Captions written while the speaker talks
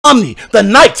Omni, the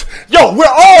Knight. Yo, we're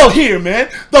all here, man.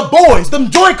 The boys, them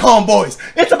Joy-Con boys.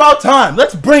 It's about time.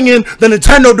 Let's bring in the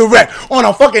Nintendo Direct on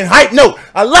a fucking hype note.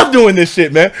 I love doing this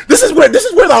shit, man. This is where the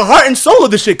heart and soul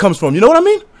of this shit comes from. You know what I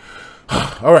mean?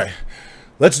 All right,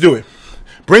 let's do it.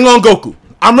 Bring on Goku.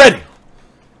 I'm ready.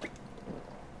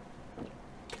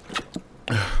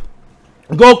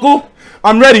 Goku,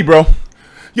 I'm ready, bro.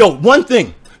 Yo, one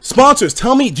thing. Sponsors,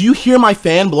 tell me, do you hear my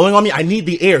fan blowing on me? I need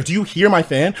the air. Do you hear my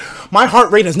fan? My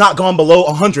heart rate has not gone below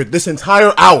 100 this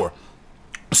entire hour.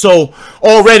 So,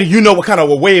 already you know what kind of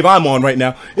a wave I'm on right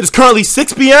now. It is currently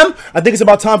 6 p.m. I think it's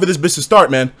about time for this bitch to start,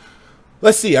 man.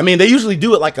 Let's see. I mean, they usually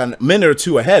do it like a minute or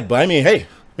two ahead, but I mean, hey,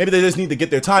 maybe they just need to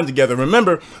get their time together.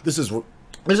 Remember, this is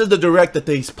the direct that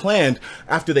they planned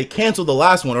after they canceled the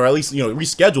last one, or at least, you know,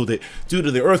 rescheduled it due to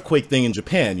the earthquake thing in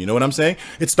Japan. You know what I'm saying?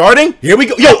 It's starting. Here we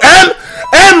go. Yo,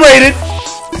 M rated.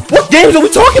 What games are we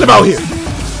talking about here?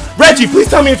 Reggie, please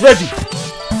tell me it's Reggie.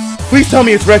 Please tell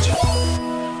me it's Reggie.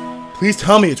 Please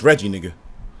tell me it's Reggie, nigga.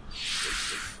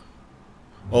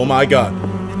 Oh my God.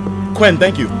 Quen,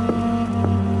 thank you.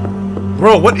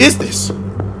 Bro, what is this?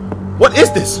 What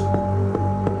is this?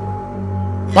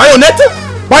 Bayonetta?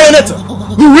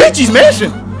 Bayonetta! Luigi's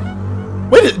Mansion!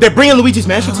 Wait, they're bringing Luigi's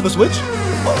Mansion to the Switch?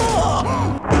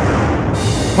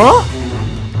 Huh?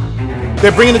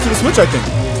 They're bringing it to the Switch, I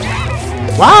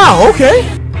think. Wow, okay.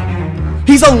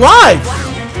 He's alive!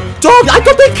 Dog, I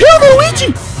thought they killed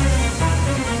Luigi!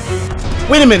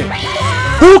 Wait a minute.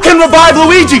 Who can revive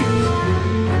Luigi?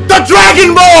 The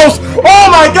Dragon Balls! Oh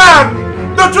my God!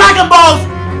 The Dragon Balls!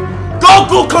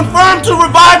 Goku confirmed to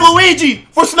revive Luigi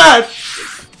for Smash!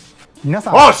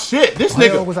 Oh shit, this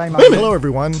nigga. Wait a minute. Hello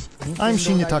everyone, I'm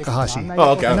Shinya Takahashi.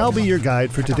 Oh, okay. And I'll be your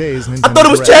guide for today's Nintendo I thought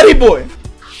it was Direct. Chatty Boy.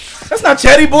 That's not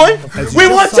Chatty Boy. We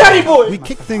want Chatty Boy. We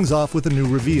kick things off with a new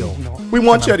reveal. We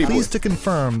want Chatty I'm Boy. pleased to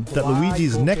confirm that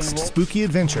Luigi's next spooky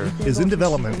adventure is in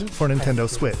development for Nintendo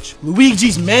Switch.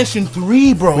 Luigi's Mansion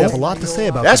 3, bro. We have a lot to say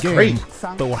about That's the game, great.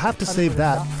 but we'll have to save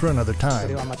that for another time.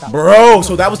 Bro,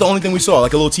 so that was the only thing we saw,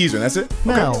 like a little teaser, and that's it?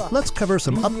 Now, let's cover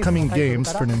some upcoming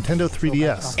games for Nintendo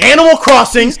 3DS. Animal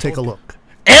Crossing. Let's take a look.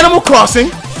 Animal Crossing.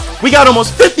 We got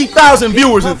almost 50,000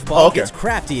 viewers. Oh, okay. It's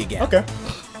crafty again. Okay.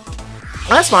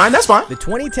 That's fine, that's fine. The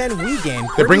 2010 Wii game,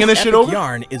 They're bringing this shit over?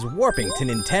 Yarn is warping to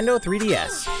Nintendo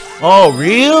 3DS. Oh,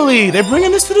 really? They're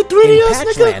bringing this to the 3DS, In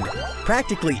nigga? Patchland,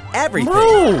 practically everything,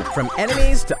 Bro. from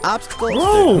enemies to obstacles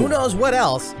Bro. to who knows what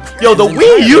else. Yo, the is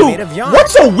Wii entirely U. made of yarn.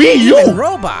 What's a Wii U? Even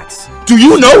robots. Do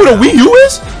you know what a Wii U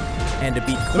is? And to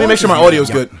beat Let me make sure my audio's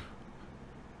good.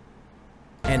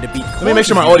 And to beat Let me make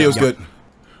sure my audio's good.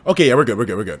 Okay, yeah, we're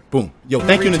good. Boom. Yo,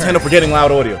 thank you, Nintendo, for getting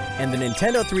loud audio. And the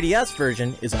Nintendo 3DS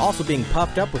version is also being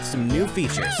puffed up with some new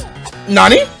features.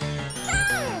 Nani?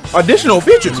 Additional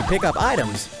features. When you pick up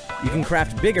items, you can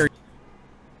craft bigger.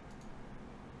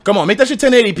 Come on, make that shit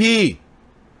 1080p.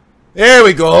 There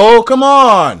we go. Come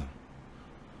on.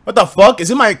 What the fuck? Is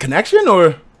it my connection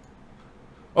or?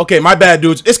 Okay, my bad,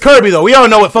 dudes. It's Kirby, though. We all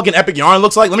know what fucking Epic Yarn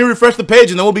looks like. Let me refresh the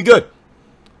page and then we'll be good.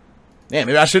 Damn,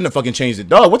 maybe I shouldn't have fucking changed it.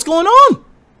 Dog, what's going on?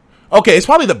 Okay, it's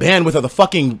probably the bandwidth of the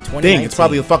fucking thing. It's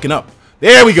probably fucking up.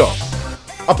 There we go.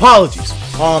 Apologies.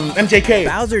 MJK.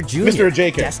 Bowser Jr. Mr.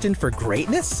 JK. Destined for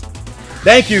greatness?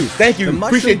 Thank you. The Mushroom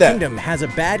Appreciate that. Kingdom has a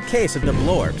bad case of the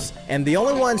Blorbs, and the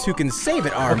only ones who can save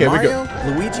it are Okay, we're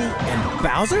Mario, Luigi, and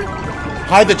Bowser?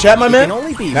 Hide the chat, my man? It can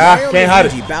only be Nah, Mario, can't hide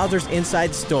Luigi, it. Bowser's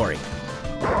inside story.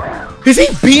 Is he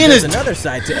being There's his... another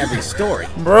side to every story.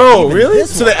 Bro, Even really?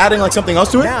 this So they're adding like something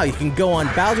else to it? Now you can go on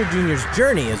Bowser Jr.'s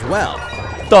journey as well.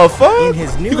 The fuck? In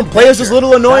his new you can play as this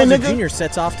little annoying Bowser nigga? Jr.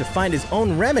 sets off to find his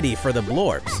own remedy for the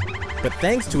Blorbs. But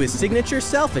thanks to his signature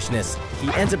selfishness, he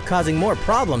ends up causing more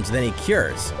problems than he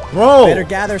cures. Bro. Better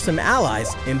gather some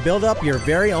allies and build up your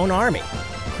very own army.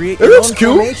 Create It your looks own cute.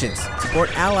 formations,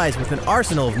 support allies with an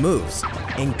arsenal of moves,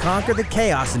 and conquer the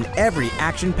chaos in every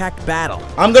action-packed battle.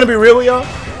 I'm gonna be real with y'all.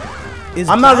 Is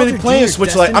I'm not really Bowser playing Jr.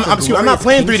 Switch like... destined for I'm not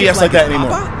playing glorious 3DS like that kingship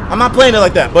anymore. Papa? I'm not playing it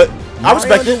like that, but I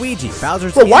respect Mario it. and Luigi,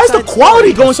 Bowser's Bro, why is the inside quality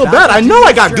story going so of bad? Bowser I know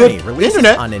I Jr.'s got good journey releases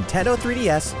internet. on Nintendo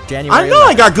 3DS, January I know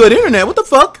I 11th. got good internet. What the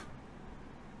fuck?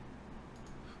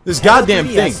 This goddamn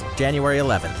thing. 3DS, January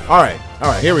 11th.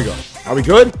 Alright, here we go. Are we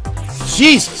good?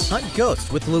 Jesus. Hunt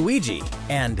ghosts with Luigi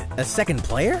and a second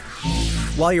player?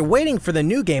 While you're waiting for the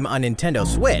new game on Nintendo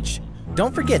Switch,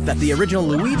 don't forget that the original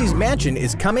Luigi's Mansion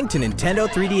is coming to Nintendo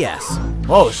 3DS.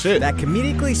 Oh shit. That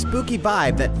comedically spooky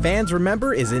vibe that fans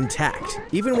remember is intact,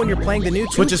 even when you're playing the new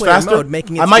Twitch is two-player faster. mode,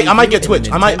 making its I might debut get in Twitch.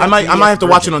 the I might Nintendo have to 3DS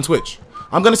watch it version. on Twitch.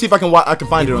 I'm gonna see if I can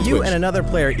find it on If you Twitch. and another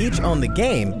player each own the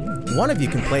game, One of you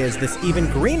can play as this even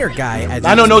greener guy as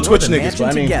I know no Twitch the niggas,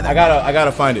 but I mean, together. I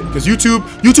gotta find it because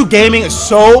YouTube gaming is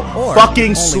so Or fucking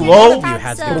only slow, one of you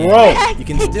has the game. bro. You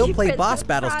can still play boss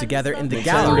battles together in the Nintendo.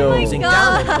 gallery Oh my using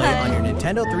God. download play on your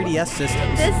Nintendo 3DS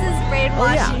systems. This is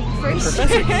brainwashing In for Professor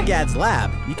sure. ETIKA'S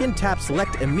lab, you can tap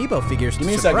select amiibo figures me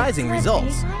to a second. surprising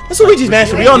results. That's Luigi's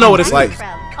Mansion. We all know what it's like.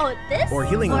 Oh, this Or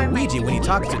healing my Luigi when he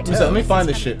talks to Nintendo. Toad. So let me find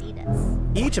this shit.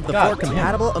 Each of the God 4 damn.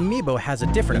 compatible amiibo has a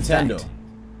different Nintendo. effect.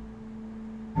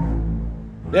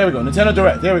 There we go. Nintendo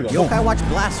Direct. There we go. Boom. Yokai Watch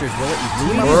Blasters will let you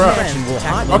Luigi's Alright. Mansion will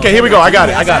haunt you. Okay, here we go. I got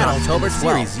it. October 12th.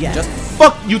 Series, yeah. Just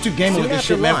fuck YouTube gaming Soon with this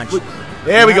after shit, man. launch,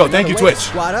 There we you go. have Thank you, another way to Twitch.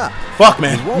 Squad up. Fuck, You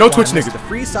man. won't No wanna Twitch miss niggas. The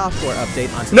free software update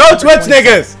on No September Twitch 26th,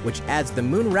 niggas. which adds the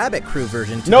Moon Rabbit Crew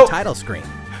version to Nope. the title screen.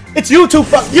 It's YouTube.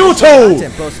 Fuck YouTube.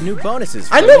 Content boasts new bonuses.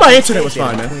 I for knew my each internet was station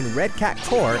fine, man. Between Red Cat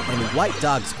Corps and White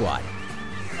Dog Squad,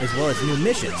 as well as new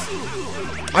missions.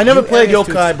 I never New played areas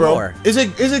to Yokai, bro. explore. Is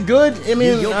it good? I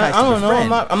mean, New I yokais don't to know.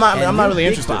 befriend, I'm not and really new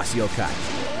Big interested. Boss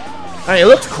yokai. I mean, it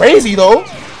looks crazy though.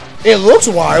 It looks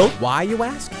wild. Why, you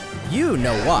ask? You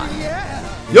know why.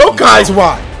 Yokai's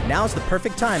wild. Now's the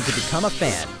perfect time to become a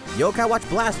fan. Yokai Watch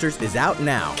Blasters is out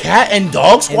now. Cat and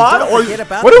Dog And Squad? don't Or forget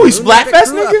about what are the we, Moon Rabbit Splatfest,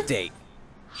 Crew nigga? update.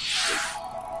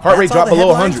 Heart rate That's all dropped the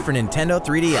below headlines 100. for Nintendo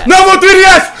 3DS. No more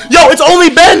 3DS! Yo, it's only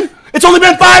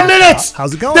been 5 minutes!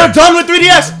 How's it going? They're done with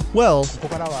 3DS! Well,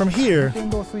 from here,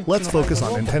 let's focus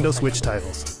on Nintendo Switch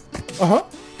titles. Uh-huh.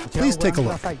 Please take a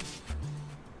look.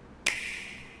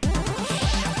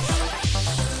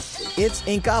 It's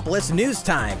Inkopolis news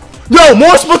time. Yo,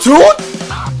 more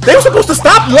Splatoon? They were supposed to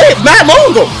stop mad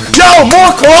long ago. Yo,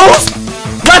 more clothes?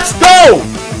 Let's go!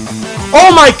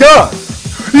 Oh my god!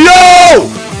 Yo!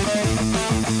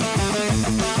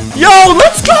 Yo,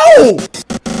 let's go!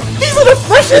 These are the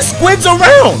freshest squids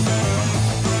around!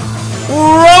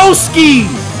 Broski!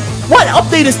 What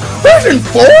update is version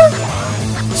 4?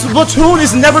 Splatoon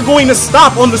is never going to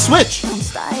stop on the Switch.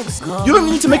 You don't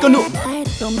need to make a new...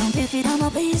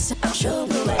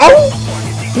 Oh!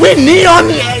 We Neon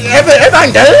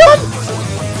Evangelion?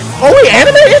 Are we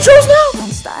anime intros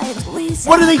now?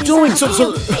 What are they doing? So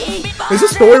is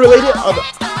this story related?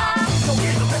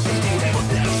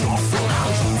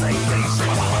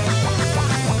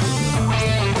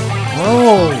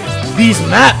 Oh, these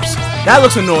maps. That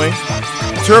looks annoying.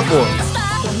 Turbo.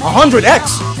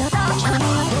 100x.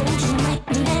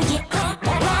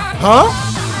 Huh?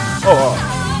 Oh.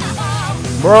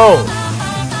 Bro.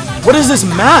 What is this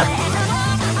map?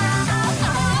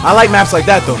 I like maps like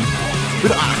that though.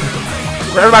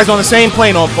 Where everybody's on the same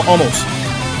plane almost.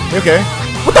 Okay.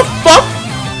 What the fuck?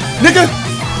 Nigga.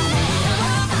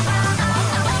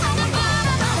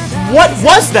 What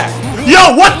was that?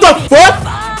 Yo, what the fuck?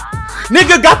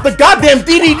 Nigga got the goddamn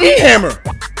DDD hammer.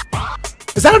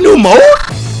 Is that a new mode?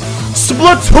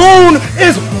 Splatoon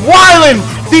is wildin'.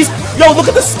 These, yo, look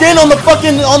at the skin on the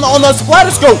fucking on the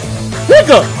splatterscope.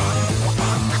 Nigga.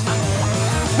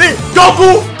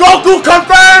 Goku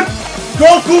confirmed.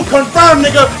 Goku confirmed,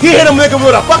 nigga. He hit him, nigga,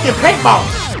 with a fucking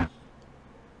paintball.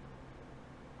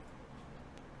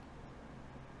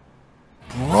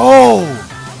 Bro,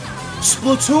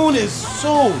 Splatoon is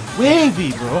so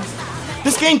wavy, bro.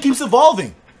 This game keeps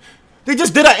evolving. They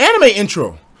just did an anime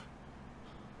intro.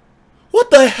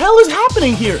 What the hell is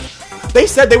happening here? They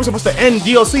said they were supposed to end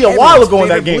DLC a while ago in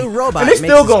that game, Blue Robot and they still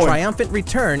makes its going. triumphant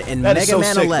return in That Mega is so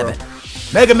Man sick, 11. bro.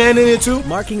 Mega Man in it too.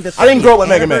 Marking the I didn't grow up with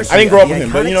 30th Mega Man. I didn't grow up with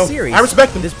him, but you know, series, I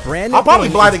respect him. This brand new I'll probably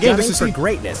game buy is the game just gunning to see. for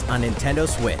greatness on Nintendo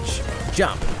Switch.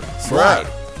 Jump, slide,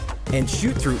 and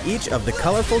shoot through each of the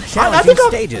colorful, challenging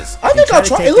stages. I think and I'll try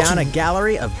try. to It take looks down a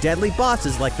gallery of deadly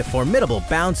bosses like the formidable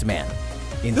Bounce Man.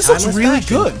 In This looks timeless really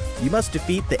fashion, good. You must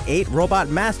defeat the 8 robot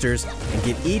masters and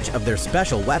get each of their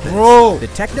special weapons. Bro. The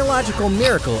technological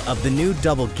miracle of the new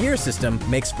double gear system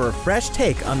makes for a fresh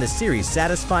take on the series'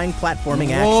 satisfying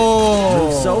platforming action. Whoa.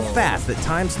 Move so fast that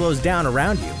time slows down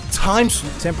around you. Times.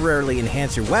 Temporarily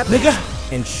enhance your weapons.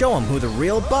 Nigga. And show them who the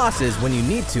real boss is when you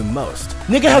need to most.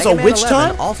 Nigga has a Mega Man witch 11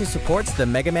 time? also supports the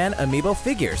Mega Man amiibo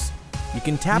figures. You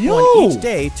can tap Yo. one each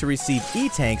day to receive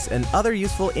E-tanks and other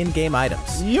useful in-game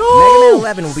items. Yo. Mega Man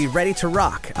 11 will be ready to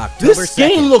rock October This 2nd.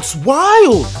 game looks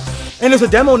wild. And there's a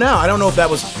demo now. I don't know if that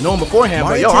was known beforehand,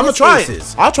 Mario but yo, I'm gonna Tennis try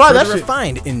Aces, it. I'll try that further shit.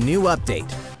 refined in new update.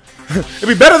 It'd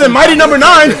be better than Mighty Number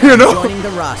 9, you know? Joining the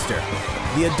roster,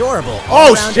 the adorable Oh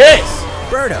all-around shit. ace,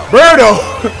 Birdo.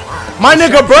 Birdo. My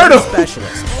nigga Birdo.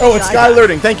 Specialist. Oh, it's Shy Sky Guy.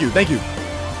 Alerting. Thank you. Thank you.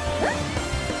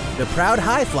 The proud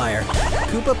high flyer,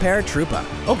 Koopa Paratroopa.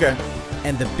 Okay.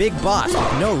 And the big boss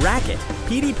with no racket,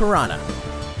 PD Piranha.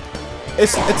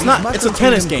 It's not. It's a Mushroom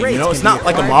tennis Kingdom game, you know. grades It's can be not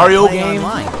like a acquired by Mario playing game.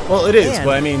 online. Well, it is, And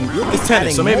but I mean, we'll be it's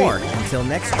tennis, so adding maybe. more until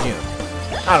next June.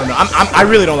 I don't know. I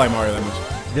really don't like Mario that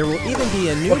much. There will even be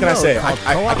a new What can I mode say? called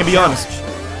I Co-op can be Challenge.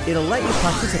 honest. It'll let you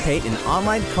participate in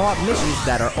online co-op missions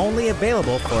that are only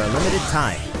available for a limited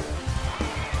time.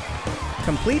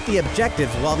 Complete the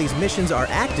objectives while these missions are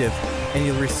active, and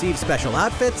you'll receive special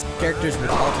outfits, characters with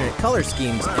alternate color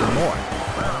schemes, and more.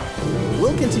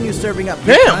 We'll continue serving up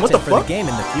new Damn, what content the for fuck? the game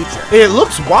in the future. It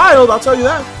looks wild, I'll tell you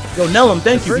that. Yo, Nellum,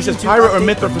 thank you. He Version says 2 Pirate or update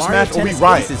Myth or for Mario Smash or we Tennis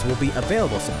Riot. Aces will be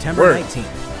available September Word.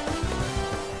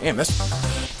 19th. Damn, that's...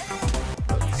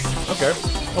 Okay.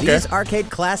 Okay. These arcade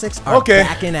classics are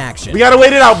back in action. We gotta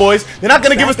wait it out, boys. They're not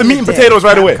gonna give us the meat and potatoes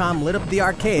right away. Capcom lit up the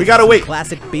arcades. We gotta wait.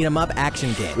 Classic beat 'em up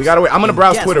action games. We gotta wait. I'm gonna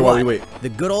browse Guess Twitter while we what? wait. The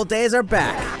good old days are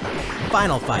back.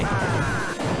 Final Fight.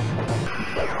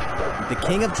 The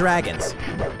King of Dragons.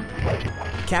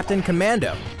 Captain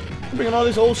Commando. Bringing all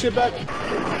this old shit back.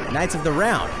 Knights of the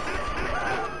Round.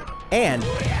 And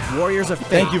Warriors of Fate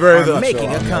Thank you very are much, making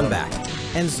a Sean. comeback.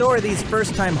 And so are these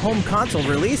first-time home console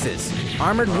releases.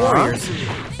 Armored Warriors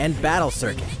and Battle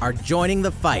Circuit are joining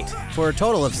the fight for a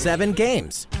total of 7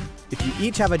 games. If you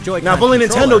each have a Joy-Con Now, if only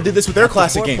controller, Nintendo did this with their up to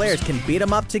classic 4 games. players can beat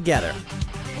them up together.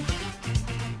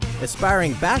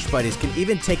 Aspiring Bash Buddies can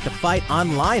even take the fight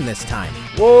online this time.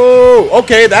 Whoa.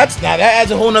 Okay, now that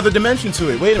adds a whole nother dimension to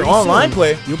it. Wait, an Pretty online soon,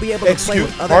 play. You'll be able to play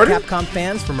with other Pardon? Capcom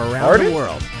fans from around Pardon? the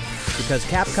world. Because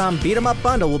Capcom Beat 'em Up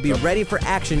Bundle will be ready for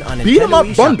action on Beat 'em Nintendo Up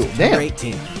eShop Bundle, September damn.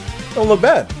 18th. Don't look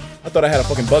bad. I thought I had a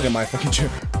fucking bug in my fucking chip.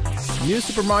 New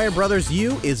Super Mario Bros.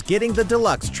 U is getting the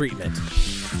deluxe treatment.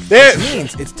 There.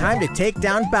 Means it's time to take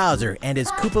down Bowser and his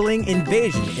Koopaling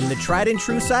invasion in the tried and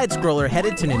true side-scroller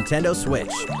headed to Nintendo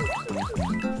Switch.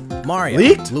 Mario,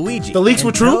 Leaked? Luigi, The leaks and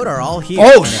were true? Toad are all here.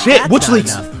 Oh And if shit! that's Which not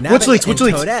leaks? enough, Which Nabbit leaks? and Which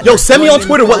leaks? Toadette Yo, are send me on joining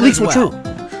Twitter the what fun leaks as were well.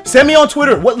 true. Send me on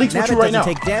Twitter what leaks were Nabbit true right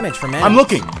doesn't now. take damage from I'm enemies,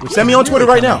 looking. which Send me can on Twitter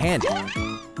really right come now. in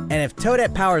handy. And if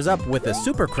Toadette powers up with a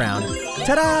Super Crown,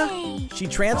 ta-da! She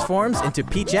transforms into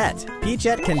Peachette.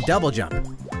 Peachette can double jump,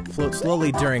 float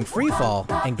slowly during free fall,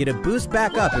 and get a boost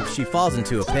back up if she falls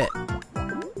into a pit.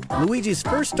 Luigi's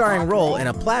first starring role in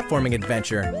a platforming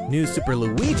adventure, New Super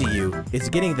Luigi U, is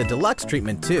getting the deluxe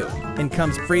treatment too, and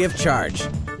comes free of charge.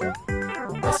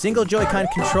 A single Joy-Con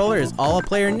controller is all a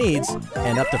player needs,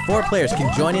 and up to 4 players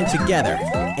can join in together,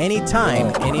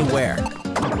 anytime, anywhere.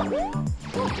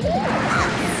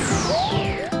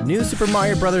 New Super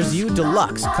Mario Bros. U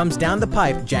Deluxe comes down the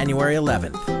pipe January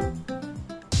 11th.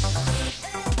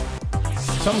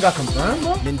 Something got confirmed,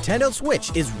 bro? Nintendo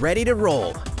Switch is ready to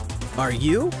roll. Are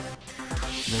you?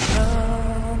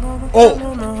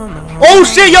 Oh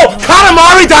shit, yo!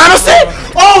 Katamari Dynasty?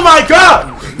 Oh my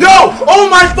god! Yo! Oh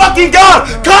my fucking god!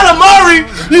 Katamari!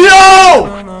 Yo!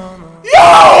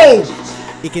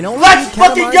 It can only Let's be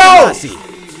fucking Katamari go! Damacy,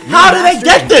 How did they remastered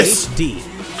get in this? HD.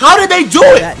 How did they do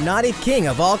it? That naughty king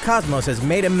of all cosmos has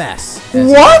made a mess. as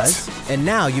he What? does, and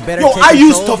now you better Yo, take I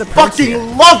used control to of the prince here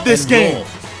fucking love this and game. roll.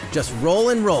 Just roll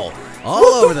and roll. All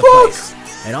What the over the fuck? place.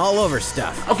 And all over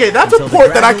stuff. Okay, that's a until the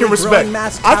port that I can gradually growing respect.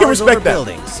 mass I can towers respect over that.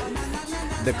 buildings.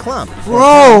 The clump Bro.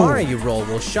 Katamari you roll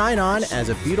will shine on as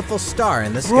a beautiful star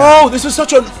in the sky. Bro, this is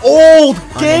such an old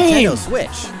On game. Nintendo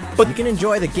Switch, But- you can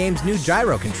enjoy the game's new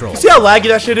gyro control, See how laggy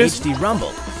that shit is? HD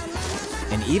rumble,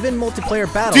 and even multiplayer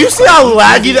battles. Do you see how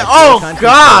laggy that? Oh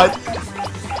god!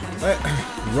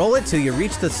 Roll it till you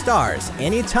reach the stars,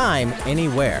 anytime,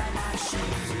 anywhere.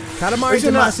 Katamari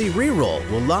Isn't that- Damacy Reroll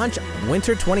will launch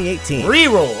winter 2018.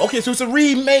 Reroll. Okay, so it's a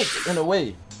remake in a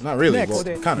way. Not really. Next, well,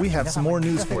 kinda. we have some more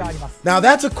news for you. Now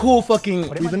that's a cool fucking.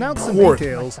 We've announced some port.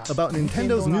 details about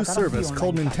Nintendo's new service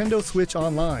called Nintendo Switch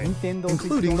Online,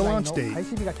 including the launch date.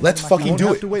 Let's You fucking won't do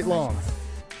have it. to wait long.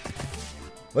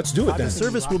 Let's do it The then.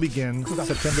 service will begin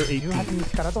September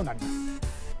 18th.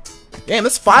 Damn,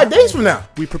 that's 5 days from now.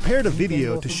 We prepared a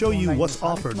video to show you what's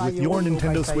offered with your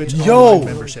Nintendo Switch Yo, Online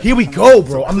membership. here we go,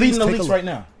 bro. I'm leading the take a leaks look. right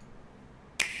now.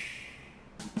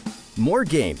 More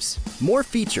games, more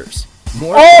features,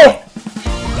 more Oh,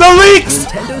 the leaks!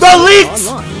 Nintendo The Switch leaks!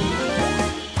 Online.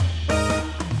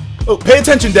 Oh, pay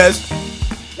attention, Des.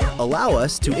 Allow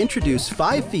us to introduce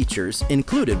 5 features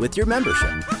included with your membership.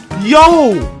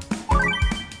 Yo.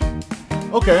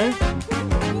 Okay.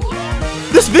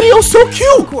 This video's so Of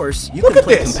cute. course, you Look can at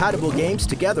play this. compatible games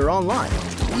together online,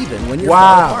 even when you're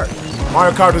Wow. far apart.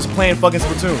 Mario Kart is playing fucking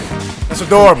Splatoon. That's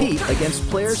adorable. Compete against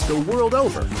players the world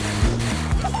over.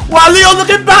 Wow, Leo, look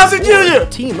at Bowser Jr.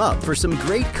 Team up for some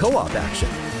great co-op action.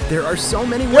 There are so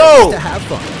many ways Yo. to have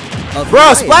fun. A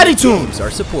Bruh, variety Splatty of Tunes. games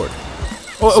are supported.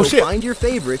 Oh, So shit. find your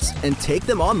favorites and take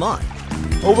them online.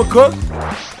 Overcooked?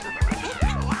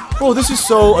 Bro, this is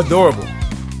so adorable.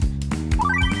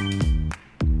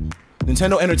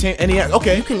 Nintendo Entertainment NES.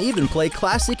 Okay. You can even play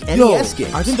classic Yo, NES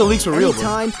games. I think the leaks are real, bro.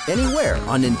 Anytime, anywhere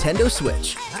on Nintendo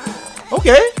Switch.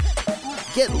 Okay.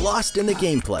 Get lost in the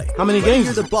gameplay. How many Whether games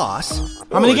You're is the it? boss.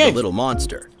 How many or games? The little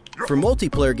monster. For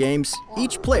multiplayer games,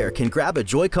 each player can grab a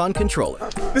Joy-Con controller.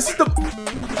 This is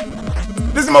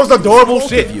the most adorable Both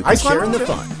shit. of you can share in the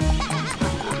fun.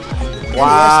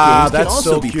 Wow, NES games that's can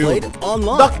also so be cute. played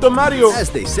online. Dr. Mario. As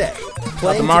they say,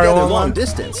 playing Mario together online? long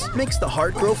distance makes the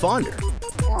heart grow fonder.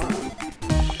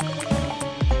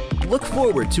 Look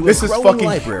forward to This a is growing fucking-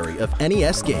 library of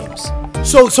NES games.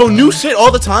 So new shit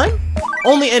all the time?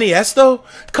 Only NES though?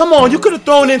 Come on, you could have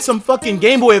thrown in some fucking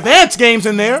Game Boy Advance games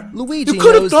in there. Luigi you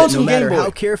could have knows thrown that no some matter Game Boy. how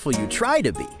careful you try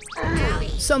to be,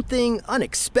 something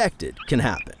unexpected can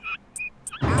happen.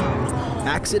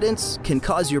 Accidents can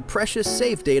cause your precious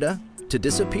save data to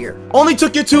disappear. Only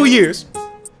took you 2 years.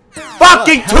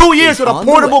 Fucking help 2 years is with a on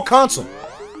the portable way. console.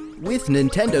 With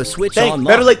Nintendo Switch Thank, Online,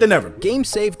 better late than never. game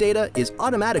save data is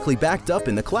automatically backed up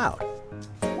in the cloud.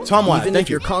 Tom Wyatt, Even thank if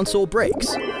you. your console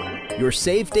breaks, your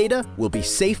save data will be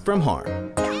safe from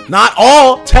harm. Not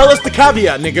all. Tell us the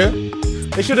caveat,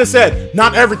 nigga. They should have said,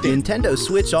 not everything. Nintendo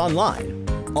Switch Online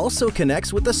also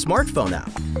connects with the smartphone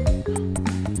app.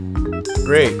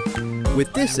 Great.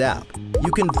 With this app,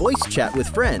 you can voice chat with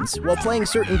friends while playing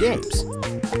certain games.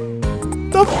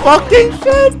 The fucking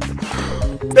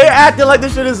shit? They're acting like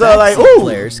this shit is like, Backseat ooh.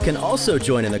 players can also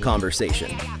join in the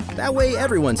conversation. That way,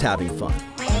 everyone's having fun.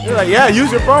 They're like, yeah,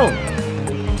 use your phone.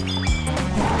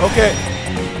 Okay.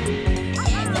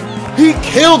 He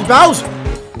killed Bowser.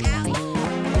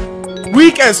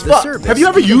 Weak as The fuck. service Have you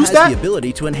ever even used has that? the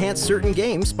ability to enhance certain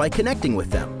games by connecting with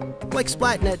them, like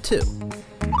Splatnet 2.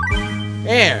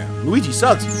 Damn, Luigi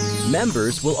sucks.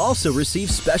 Members will also receive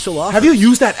special offers. Have you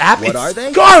used that app? What It's are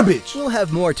they? garbage. We'll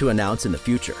have more to announce in the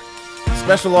future.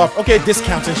 Special offer. Okay,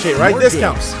 discounts and shit, right? More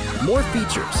Discounts. games, more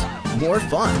features, more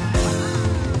fun.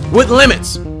 With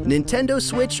limits. Nintendo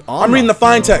Switch Online. I'm reading the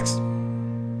fine text.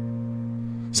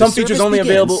 The Some features service only begins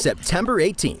available. September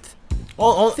 18th.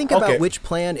 Think okay. about which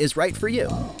plan is right for you.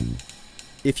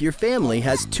 If your family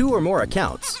has 2 or more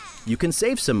accounts, you can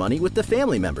save some money with the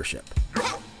family membership.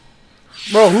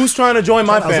 Bro, who's trying to join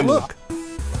my How's it family? look?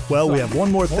 Well, we have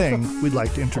one more thing we'd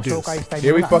like to introduce.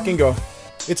 Here we fucking go.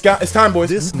 It's time, boys.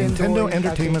 This Nintendo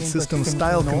Entertainment System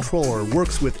style controller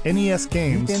works with NES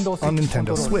games on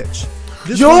Nintendo Switch.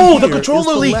 This Yo, one the here controller is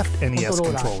the leak. left NES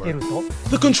controller.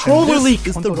 The controller This leak.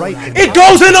 is the right It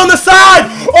goes in on the side!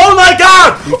 Oh my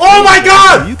god! Oh my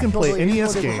god! You can play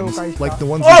NES games like the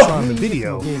ones Oh! you saw in the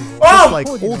video, just like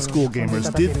old school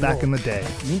gamers did back in the day.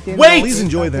 Wait! Please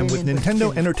enjoy them with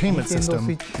Nintendo Entertainment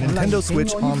System, Nintendo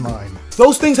Switch Online.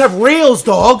 Those things have rails,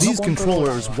 dogs! These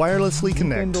controllers wirelessly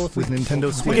connect with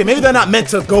Nintendo Switch. Okay, maybe they're not meant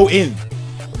to go in.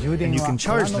 And you can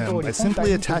charge them by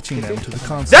simply attaching them to the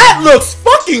console. That looks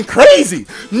fucking crazy!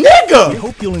 We Nigga!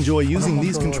 hope you'll enjoy using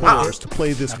these controllers to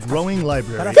play this growing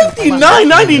library.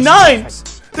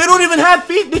 $59.99! They don't even have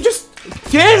feet, they just...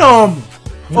 Damn! Oh,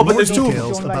 but More there's two.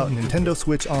 details about Nintendo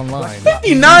Switch Online.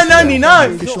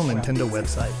 $59.99! Official Nintendo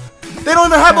website. They don't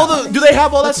even have all the... Do they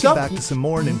have all that Let's get stuff? back to some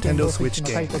more Nintendo Switch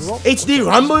games. HD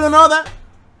Rumble and all that?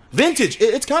 Vintage.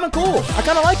 It's kind of cool. I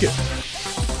kind of like it.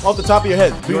 Off the top of your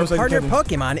head. You know Your what I'm partner saying?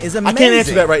 Pokemon is I amazing. can't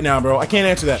answer that right now, bro. I can't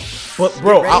answer that. But,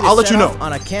 bro, Get ready to I'll let set you know. off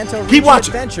on a Kanto Keep region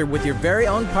watching. adventure with your very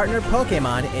own partner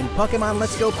Pokemon in Pokemon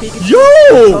Let's Go Pikachu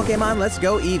Yo! and Pokemon Let's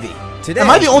Go Eevee. Today,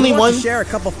 Am I the only we want one- to share a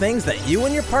couple things that you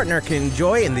and your partner can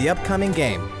enjoy in the upcoming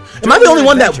game. Am I the During only your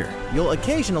one that- adventure, You'll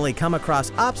occasionally come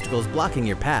across obstacles blocking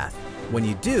your path. When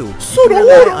you do, you Sudowoodo, can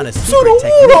rely on a secret Sudowoodo.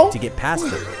 technique to get past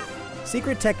them.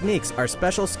 Secret techniques are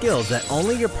special skills that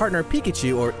only your partner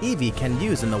Pikachu or Eevee can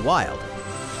use in the wild.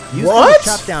 Use them What? to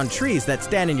chop down trees that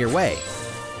stand in your way.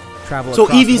 Travel So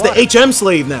across Eevee's the water, HM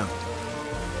slave now.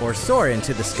 or soar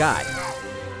into the sky.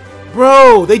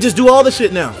 Bro, they just do all the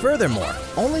shit now. Furthermore,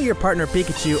 only your partner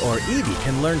Pikachu or Eevee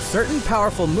can learn certain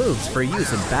powerful moves for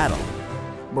use in battle.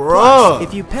 Bro.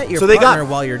 If you pet your So they partner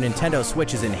got... while your Nintendo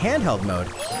Switch is in handheld mode,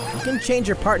 you can change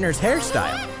your partner's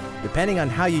hairstyle, depending on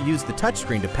how you use the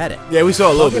touchscreen to pet it. Yeah, we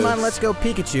saw a little bit. Pokemon Let's Go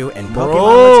Pikachu and Bro.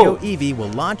 Pokemon Let's Go Eevee will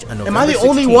launch on November Am I the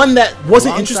only 16th, one that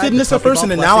wasn't alongside interested in the this at first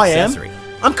and Pokeball then Plus now I am? accessory.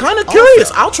 I'm kind of curious.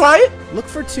 Also- I'll try it. Look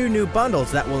for 2 new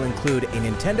bundles that will include a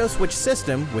Nintendo Switch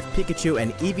system with Pikachu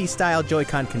and Eevee-style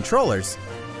Joy-Con controllers,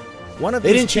 one of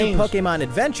They these didn't 2 change. Pokemon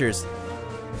adventures,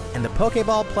 and the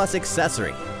Pokeball Plus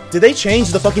accessory. Did they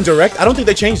change the fucking direct? I don't think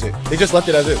they changed it. They just left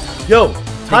it as is. Yo,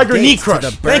 Tiger The Knee gates to Crush.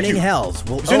 the Thank Burning you. Hells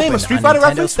will Is your name a open Street on Fighter Nintendo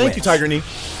reference? Thank you, Switch. Tiger Knee.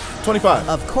 25.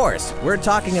 Of course, we're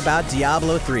talking about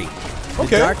Diablo 3. The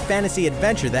Okay. dark fantasy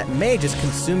adventure that may just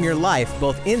consume your life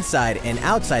both inside and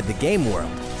outside the game world.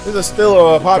 This is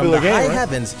still a popular From the game, high right?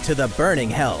 heavens to the burning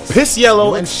hells. Piss yellow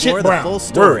You'll and explore shit the brown. full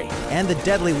story Word. and the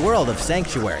deadly world of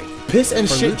Sanctuary. Piss and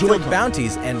For shit loot-filled Joy-Con.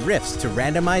 bounties and rifts to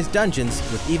randomized dungeons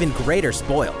with even greater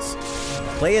spoils.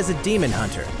 Play as a demon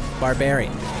hunter,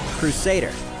 barbarian,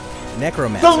 crusader,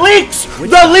 necromancer, The leaks! witch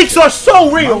The leaks are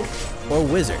so real! monk, or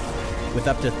wizard, with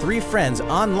up to 3 friends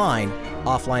online,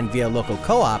 offline via local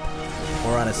co-op,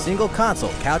 or on a single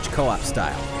console couch co-op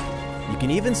style. You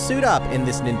can even suit up in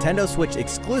this Nintendo Switch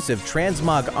exclusive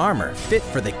transmog armor fit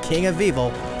for the King of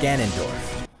Evil, Ganondorf.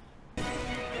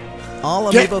 All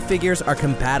amiibo figures are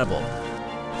compatible,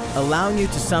 allowing you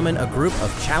to summon a group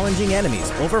of challenging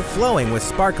enemies overflowing with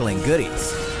sparkling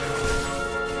goodies.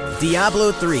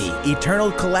 Diablo 3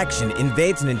 Eternal Collection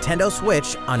invades Nintendo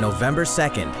Switch on November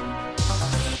 2nd.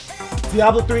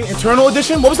 Diablo 3 Eternal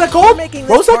Edition? What was that called? Making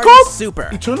What was this that party called? super.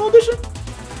 Eternal Edition?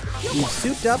 We've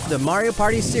souped up the Mario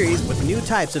Party series with new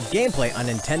types of gameplay on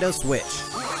Nintendo Switch.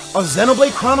 A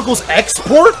Xenoblade Chronicles X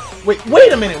port?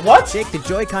 Wait a minute, what? Take the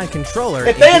Joy-Con controller.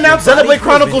 If they into announce your body Xenoblade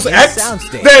Chronicles grooving in X,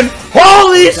 soundstage. then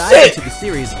holy Dive shit! into the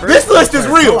series' first This list is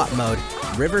four-player real. Co-op mode,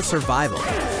 River Survival.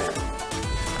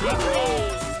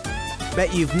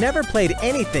 Bet you've never played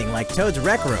anything like Toad's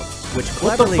Rec Room, which What the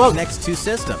cleverly fuck? connects 2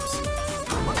 systems.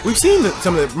 We've seen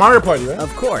some of the Mario Party, right?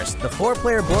 Of course, the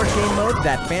 4-player board game mode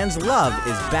that fans love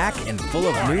is back and full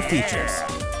of new features.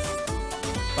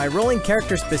 By rolling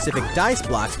character-specific dice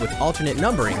blocks with alternate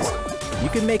numberings, you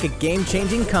can make a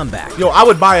game-changing comeback. Yo, I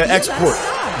would buy an X port.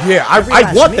 Yeah,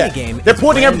 I want that. Minigame They're is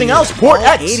porting brand everything new, else. Port all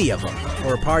X. 80 of them.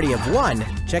 For a party of 1,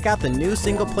 check out the new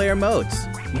single-player modes.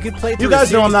 You could play through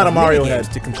guys a know I'm series not a of Mario minigames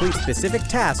head. to complete specific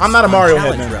tasks. I'm not a on Mario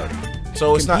head, Challenge man. Road.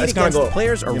 So it's not. Compete It's gonna against go.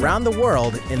 players around the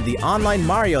world in the online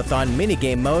Mario-thon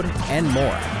minigame mode and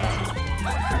more.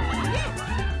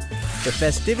 The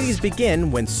festivities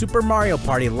begin when Super Mario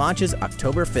Party launches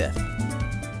October 5th.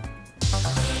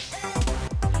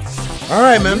 All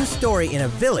right, A man. new story in a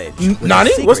village. with a Nani?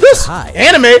 secret What's to this? hide.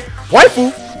 Anime?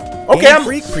 Waifu? Okay, Game I'm.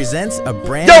 Freak presents a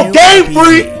brand Yo, new Game RPG.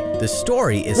 Freak! The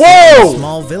story is Whoa! set in a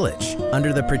small village.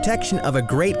 Under the protection of a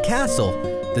great castle,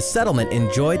 the settlement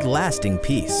enjoyed lasting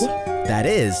peace. That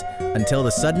is, until the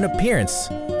sudden appearance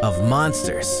of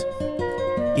monsters.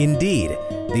 Indeed,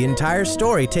 the entire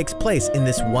story takes place in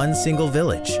this one single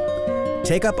village.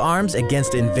 Take up arms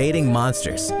against invading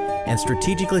monsters, and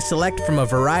strategically select from a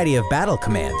variety of battle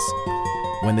commands.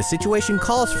 When the situation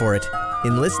calls for it,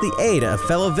 enlist the aid of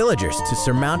fellow villagers to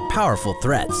surmount powerful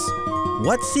threats.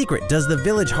 What secret does the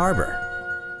village harbor?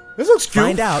 This looks cute.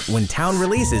 Find out when Town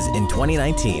releases in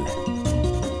 2019.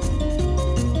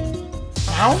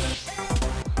 Town?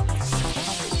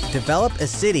 Develop a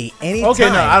city anytime, Okay,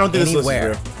 no, I don't think this list is anywhere.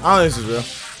 real. I don't think this is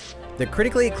real. The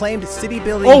critically acclaimed city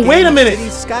building Oh, wait a game minute.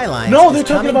 Cities Skylines No, is they're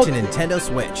talking coming about- to Nintendo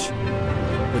Switch,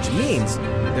 which means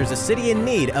there's a city in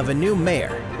need of a new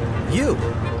mayor. You.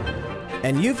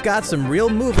 And you've got some real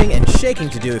moving and shaking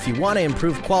to do if you want to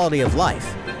improve quality of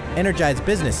life, energize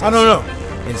businesses, I don't know.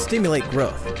 and stimulate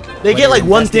growth. They get Whether like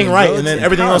one investing thing in right, roads and then and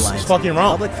everything power else is lines, fucking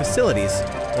wrong. Public facilities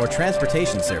or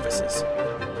transportation services.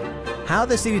 How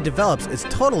the city develops is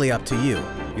totally up to you.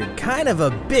 You're kind of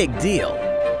a big deal.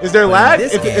 Is there But in lag?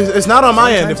 this If, game, it's not on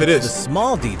my end if sometimes it it's is. the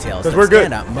small details 'Cause that we're good.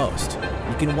 stand out most.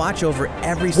 You can watch over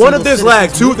every single One of this citizen's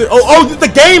lag, two. movement. Oh, the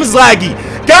game's laggy.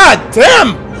 God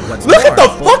damn! What's Look at more,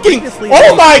 the both fucking. previously Oh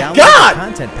released my downloadable god!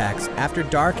 Content packs After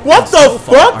Dark What and the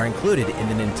Snowfall fuck? are included in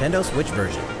the Nintendo Switch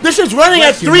version. This shit's running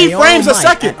at Flex your 3 mayoral frames a might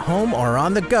second. At home or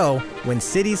on the go when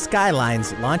Cities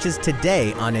Skylines launches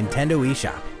today on Nintendo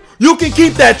eShop. You can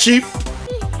keep that, Chief.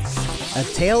 A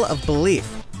tale of belief,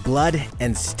 blood,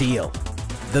 and steel.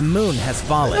 The moon has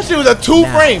fallen. That shit was at 2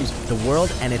 Now, frames. The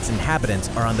world and its inhabitants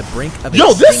are on the brink of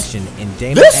Yo, this- extinction in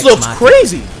Daemon This X looks Machina.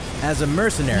 crazy. As a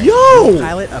mercenary, Yo! you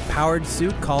pilot a powered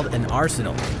suit called an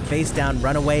Arsenal, face down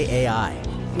runaway AI.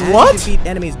 As What? you defeat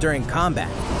enemies during combat.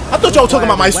 I thought y'all were talking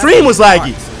about my acquire the stream was weapons laggy.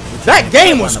 and parts, which That you can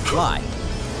game flip was on the fly.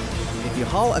 If you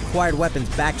haul acquired weapons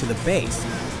back to the base,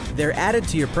 they're added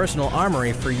to your personal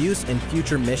armory for use in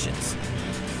future missions.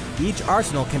 Each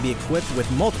arsenal can be equipped with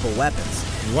multiple weapons.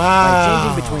 By Wow.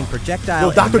 changing between projectile Yo,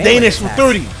 and Dr. melee Danish with attacks,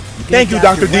 30. you can Thank you,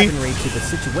 adapt Dr. your D. weaponry to the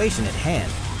situation at hand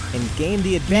and gain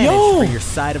the advantage Yo. for your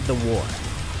side of the war.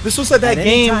 This looks like that At any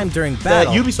game time during that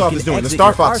battle, Ubisoft you is can doing, the exit Star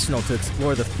your Fox. arsenal to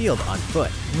explore the field on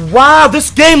foot. Wow, this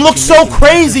game looks You can so make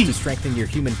enhancements crazy. to strengthen your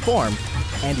human form,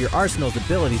 and your arsenal's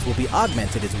abilities will be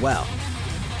augmented as well.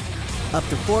 Up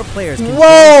to 4 players can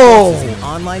Whoa! join forces in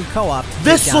online co-op to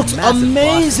This take down looks massive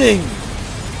amazing.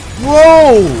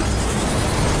 Whoa.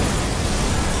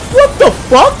 What the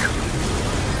fuck?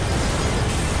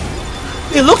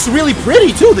 It looks really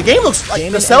pretty too. The game looks like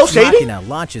Daemon the cell X shading. Machina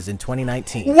launches in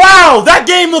 2019. Wow, that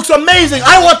game looks amazing.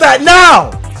 I want that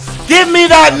now. Give me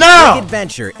that Big now.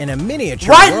 adventure in a miniature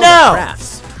Right world now. of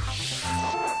crafts.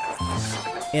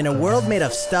 In a world made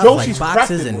of stuff Yoshi's like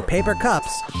boxes crafted and world. paper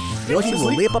cups, Yoshi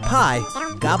will leap up high,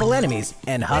 gobble enemies,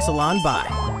 and hustle on by.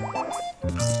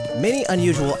 Many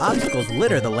unusual obstacles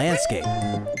litter the landscape.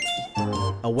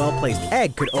 A well-placed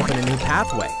egg could open a new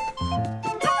pathway.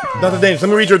 Dr. Danis, let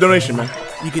me read your donation, man.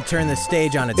 You could turn the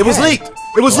stage on its It was head. leaked.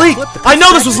 It was or leaked. flip the I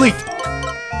know this was perspective.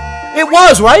 leaked. It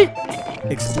was, right?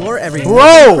 Explore every Bro. nook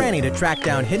and cranny to track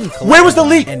down hidden collectibles Where was the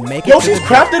leak? and make it Yoshi's to the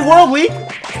Crafted World leak?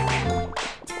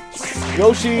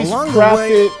 Yoshi's Along the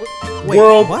way- Crafted Wait,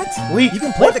 World what? leak. You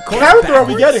can play What the chorus character are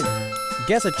we backwards? getting?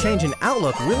 Guess a change in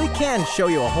outlook really can show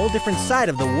you a whole different side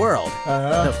of the world.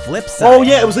 The flip side. Oh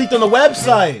yeah, it was leaked on the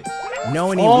website.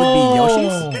 Know any would-be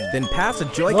Yoshis? Then pass a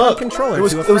Joy-Con Look, controller it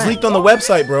was to a friend. leaked on the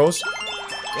website, bros.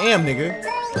 Damn, nigga.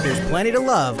 There's plenty to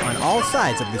love on all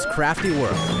sides of this crafty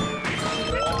world.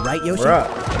 Right, Yoshi? Bruh.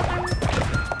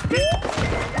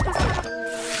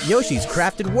 Yoshi's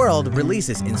Crafted World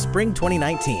releases in spring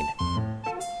 2019.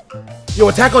 Yo,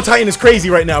 Attack on Titan is crazy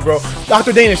right now, bro.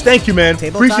 Dr. Danish, thank you, man.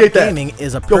 Tabletop Appreciate that. gaming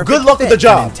is a Yo, perfect good luck with fit the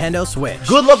job. for Nintendo Switch.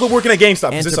 Good luck with working at GameStop.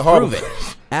 And This is to a horrible. prove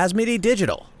it, Asmodee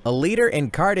Digital, a leader in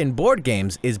card and board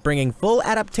games, is bringing full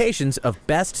adaptations of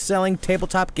best-selling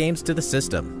tabletop games to the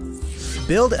system.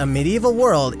 Build a medieval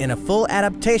world in a full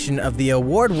adaptation of the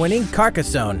award-winning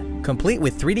Carcassonne, complete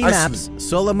with 3D maps,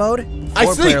 solo mode, I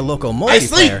 4-player sleep. local I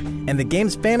sleep. multiplayer, and the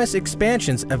game's famous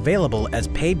expansions available as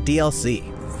paid DLC.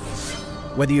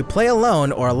 Whether you play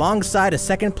alone or alongside a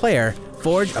second player,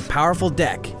 forge a powerful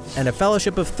deck and a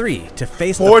fellowship of 3 to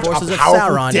face Forge the a forces of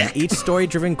powerful Sauron deck. in each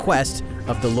story-driven quest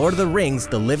of The Lord of the Rings: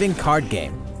 The Living Card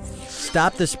Game.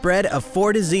 Stop the spread of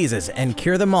 4 diseases and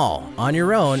cure them all on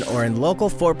your own or in local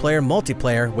 4-player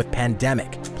multiplayer with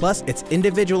Pandemic. Plus, it's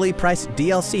individually priced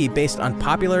DLC based on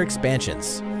popular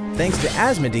expansions. Thanks to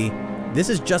Asmodee, this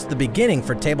is just the beginning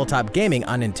for tabletop gaming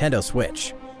on Nintendo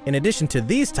Switch. In addition to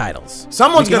these titles,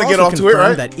 Someone's we can gonna get also off to it, confirm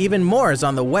right? that even more is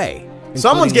on the way.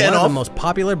 Someone's including getting one of off. the most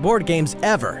popular board games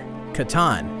ever,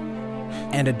 Catan,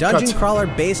 and a dungeon Catan. crawler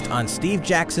based on Steve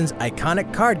Jackson's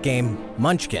iconic card game,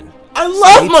 Munchkin. I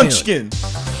love Stay Munchkin.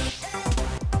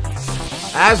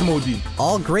 Asmodee.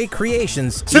 All great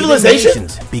creations, Civilization? even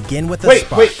nations, begin with a Wait,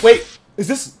 spark. wait. Is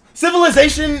this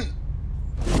Civilization?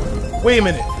 Wait a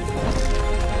minute.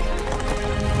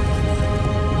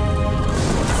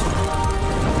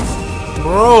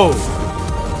 Bro.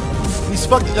 These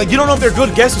fucking, like, you don't know if they're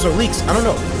good guesses or leaks. I don't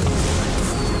know.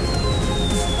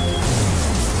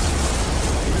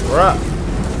 Bruh.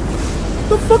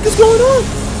 What the fuck is going on?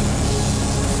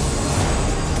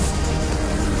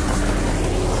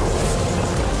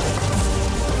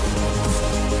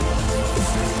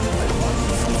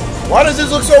 Why does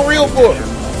this look so real for?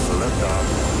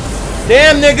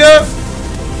 Damn, nigga.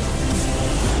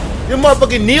 You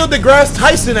motherfucking Neil deGrasse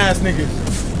Tyson ass niggas.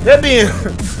 They're being...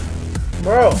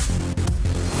 Bro.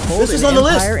 Hold This is an on the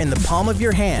list. empire in the palm of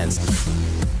your hands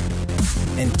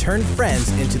and turn friends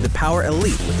into the power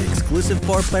elite with exclusive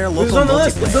 4-player This local is on the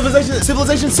list. multiplayer.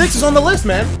 Civilization 6 is on the list,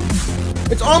 man.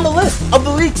 It's on the list of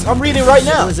the leaks. I'm reading right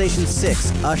now. Civilization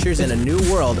 6 ushers in a new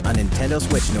world on Nintendo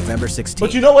Switch November 16th.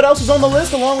 But you know what else is on the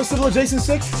list along with Civilization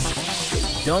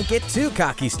 6? Don't get too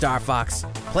cocky, Star Fox.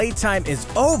 Playtime is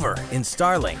over in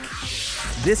Starlink.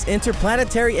 This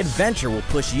interplanetary adventure will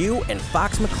push you and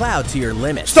Fox McCloud to your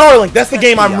limits. Starlink, that's the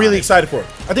game I'm really excited for.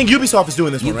 I think Ubisoft is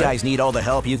doing this You one, right? guys need all the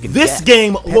help you can This get.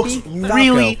 game looks Peppy, Falco,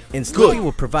 really and Snowy good.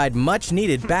 will provide much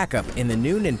needed backup in the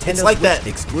new Nintendo It's like Switch that-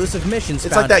 exclusive missions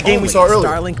it's found like that game we only saw in earlier.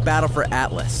 Starlink Battle for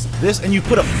Atlas. This, and you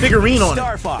put a figurine on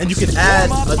Star it, Fox, and you can add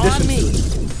warm up on additions me.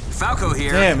 to it. Falco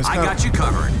here. Damn, it's I kinda- got you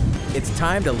covered. It's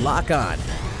time to lock on.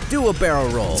 Do a barrel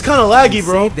roll. It's kind of laggy, and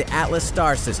bro. Save the Atlas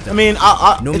star system. I mean,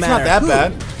 no it's matter not that who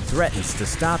bad. threatens to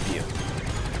stop you.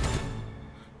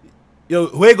 Yo,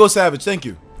 Huego Savage, thank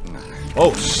you.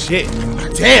 Oh shit!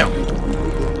 Damn!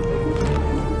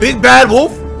 Big Bad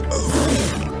Wolf.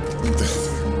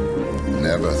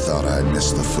 Never thought I'd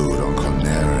miss the food on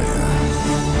Corneria.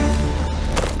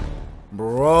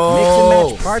 Bro. Mix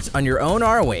and match parts on your own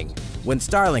R-Wing when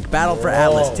Starlink Battle for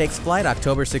Atlas takes flight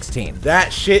October 16th.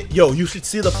 That shit, yo, you should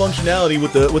see the functionality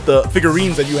with the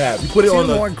figurines that you have. You put it Two on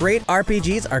the. more great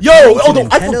RPGs are Yo, coming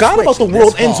to oh, I Nintendo forgot about the Switch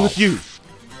World this Ends fall. with You.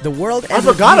 The World I Ends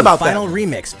forgot with You about that. Final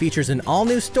Remix features an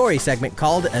all-new story segment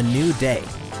called A New Day,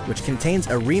 which contains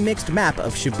a remixed map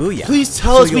of Shibuya. Please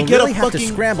tell so us we you'll get a really have to fucking-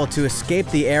 scramble to escape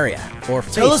the area or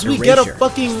face Tell us we get a erasure.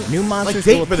 fucking, New like, monsters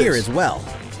date will for appear this. as well,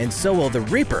 and so will the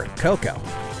Reaper, Coco.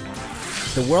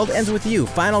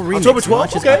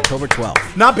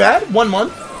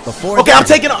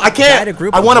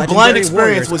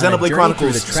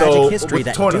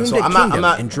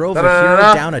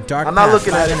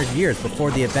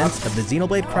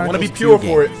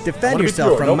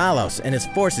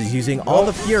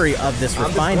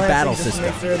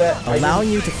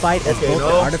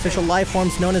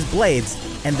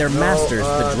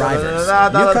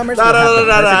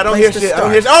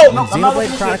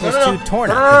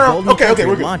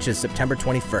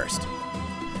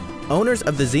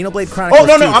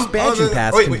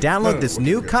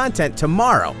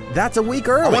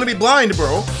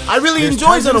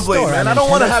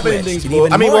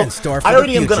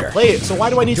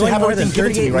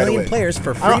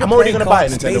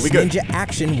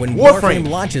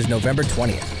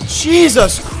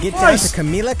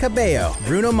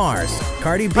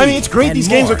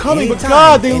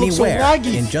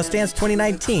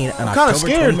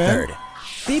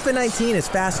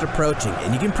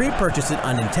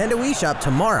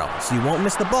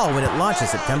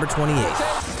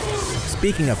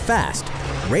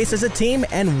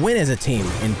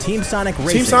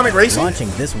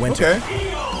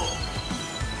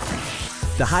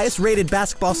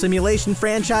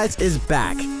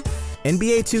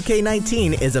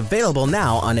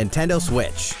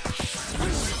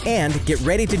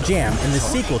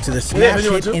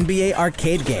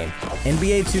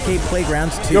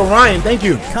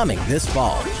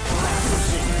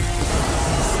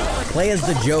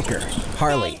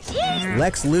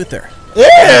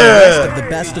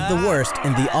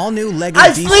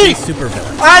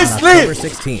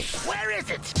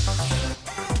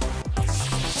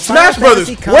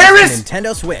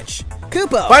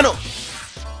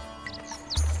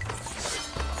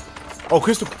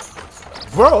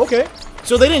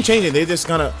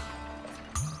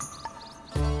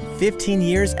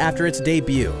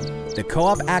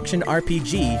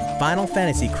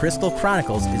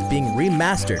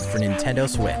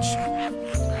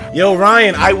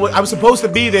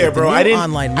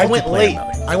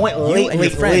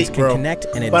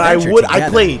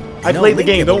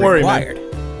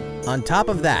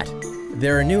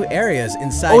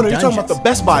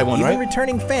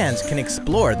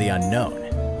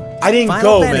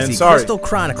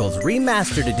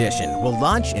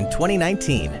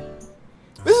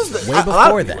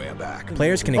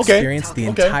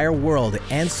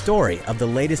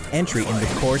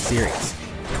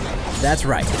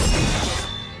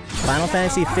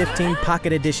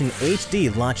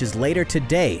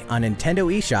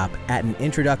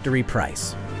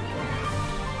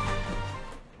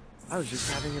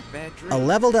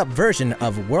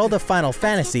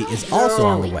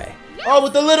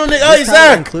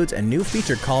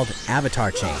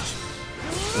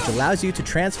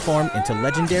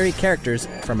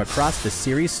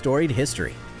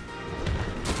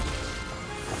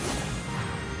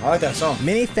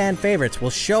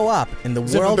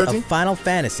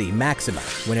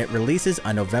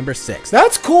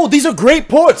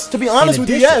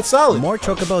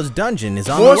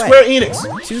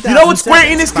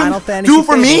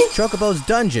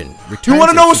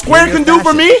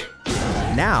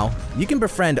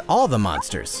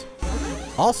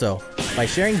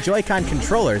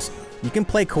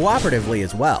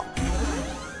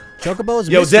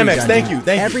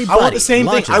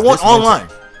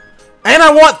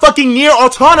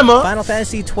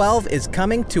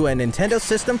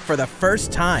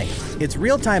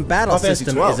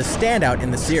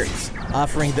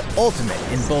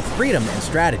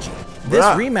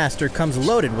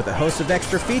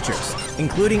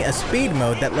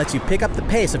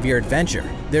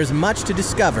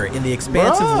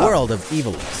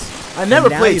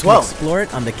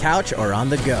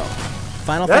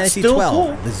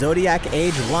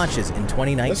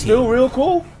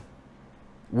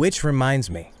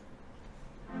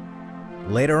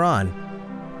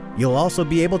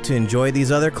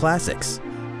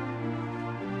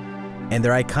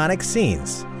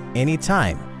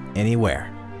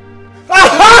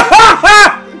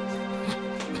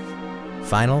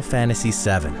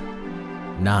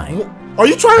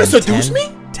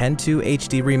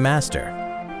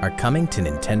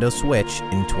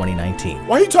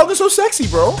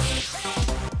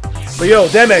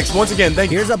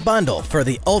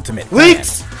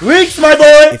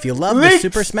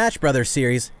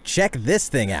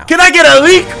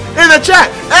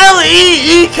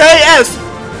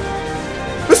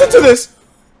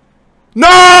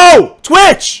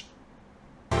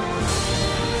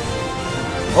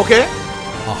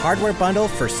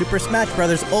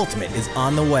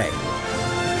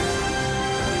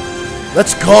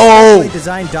 Let's go! The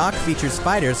designed dock features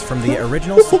fighters from the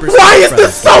original Super Why Smash is Bros.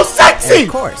 this so sexy? And of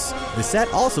course, the set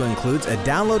also includes a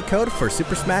download code for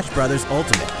Super Smash Bros.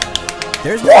 Ultimate.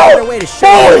 There's no better way to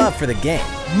show your love for the game.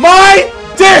 My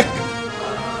dick!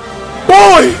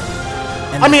 Boy!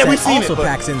 And I mean, the we've set seen also it, but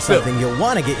packs in still. something you'll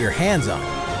want to get your hands on.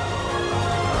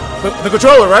 The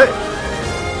controller, right?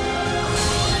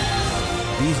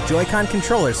 These Joy-Con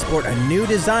controllers sport a new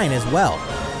design as well.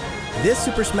 This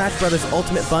Super Smash Bros.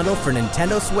 Ultimate Bundle for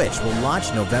Nintendo Switch will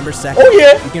launch November 2nd. Oh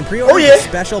yeah! You can pre-order Oh, yeah. the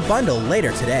special bundle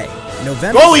later today.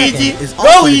 November Go, 2nd ET. is Go,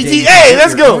 also the day ET. you can Hey, get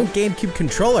let's your go. own GameCube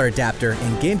controller adapter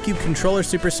in GameCube Controller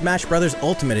Super Smash Bros.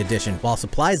 Ultimate Edition while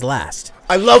supplies last.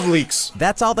 I love leaks.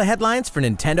 That's all the headlines for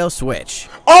Nintendo Switch.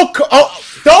 Oh,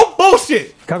 don't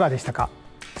bullshit!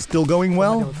 Still going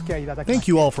well? Thank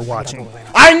you all for watching.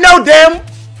 I know damn!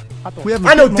 We have a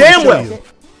I know bit more to damn show well.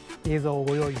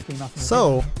 you.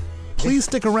 So, please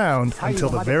stick around until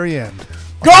the very end.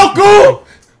 Goku!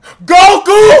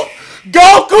 Goku!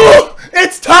 Goku!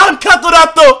 It's time,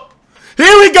 Kakurato!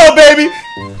 Here we go, baby!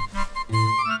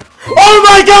 Oh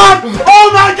my god!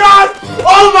 Oh my god!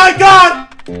 Oh my god!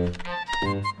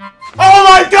 Oh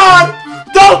my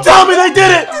god! Don't tell me they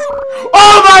did it!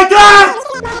 Oh my god!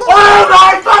 Oh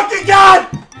my fucking god!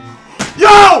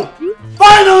 Yo!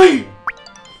 Finally!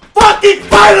 Fucking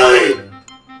finally!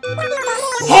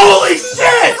 Holy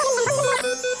shit!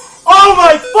 Oh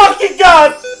my fucking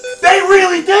god! They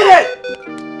really did it!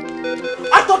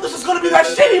 I thought this was gonna be that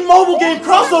shitty mobile game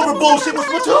crossover bullshit with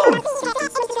Splatoon!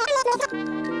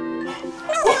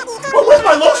 Oh, where's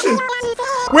my lotion?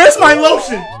 Where's my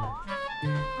lotion?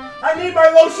 I need my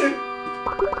lotion!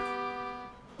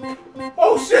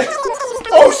 Oh shit!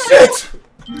 Oh shit!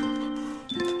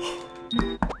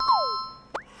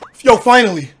 Yo,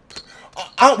 finally!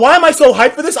 Why am I so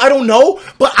hyped for this? I don't know,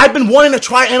 but I've been wanting to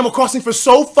try Animal Crossing for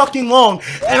so fucking long,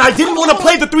 and I didn't want to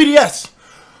play the 3DS.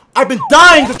 I've been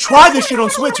dying to try this shit on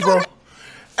Switch, bro.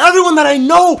 Everyone that I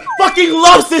know fucking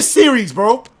loves this series,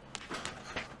 bro.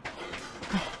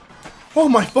 Oh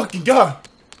my fucking god.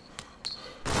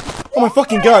 Oh my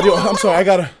fucking god, yo, I'm sorry, I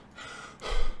gotta...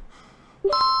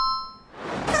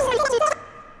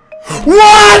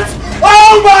 What?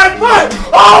 Oh my god!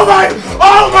 Oh my!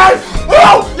 Oh my!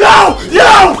 Oh! Yo!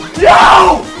 Yo!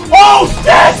 Yo! Oh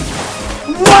shit!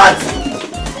 What?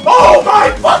 Oh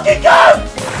my fucking god!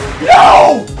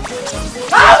 Yo!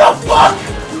 How the fuck?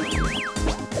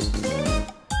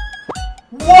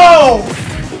 Whoa!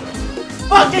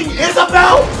 Fucking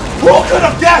Isabel? Who could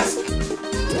have guessed?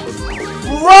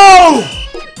 Bro!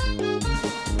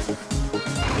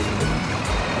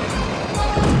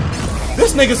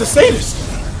 This nigga's a sadist.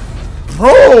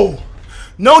 Bro!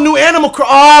 No new Animal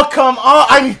Oh, come on.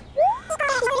 I mean...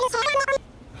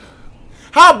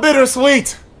 How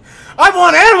bittersweet. I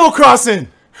want Animal Crossing.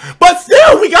 But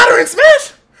still, we got her in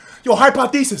Smash. Yo,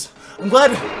 hypothesis. I'm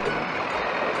glad...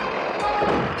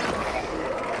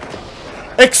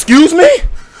 Excuse me?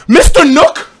 Mr.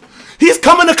 Nook? He's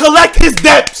coming to collect his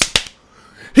debts.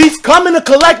 He's coming to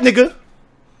collect, nigga.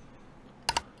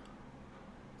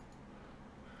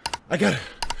 I got it.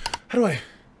 How do I...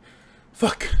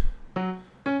 Fuck.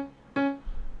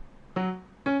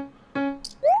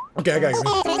 Okay, I got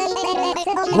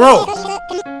it. Bro.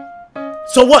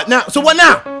 So what now? So what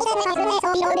now?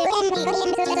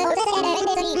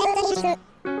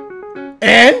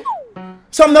 And?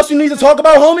 Something else you need to talk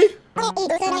about, homie?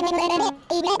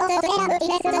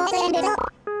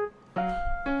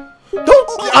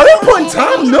 Are they putting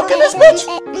Tom Nook in this bitch?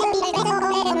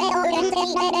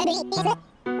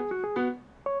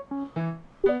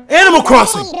 Animal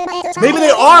Crossing! Maybe they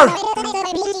are!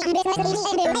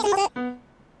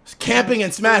 Camping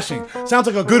and smashing. Sounds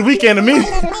like a good weekend to me.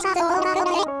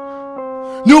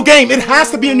 New game! It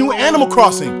has to be a new Animal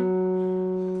Crossing!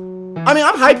 I mean,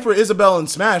 I'm hyped for Isabel and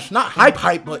Smash. Not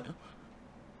hype, but...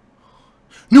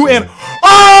 New Animal...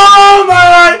 Oh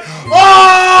my!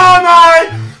 Oh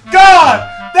my god!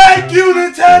 Thank you,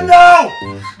 Nintendo!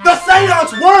 The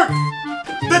Seance worked!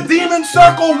 The Demon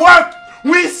Circle worked!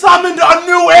 We summoned a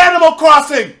new Animal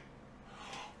Crossing!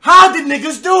 How did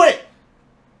niggas do it?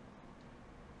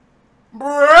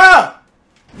 Bruh!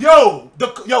 Yo,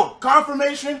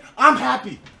 confirmation, I'm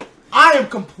happy. I am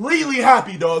completely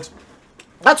happy, dogs.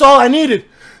 That's all I needed.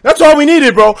 That's all we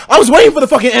needed, bro. I was waiting for the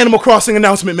fucking Animal Crossing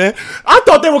announcement, man. I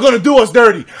thought they were gonna do us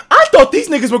dirty. I thought these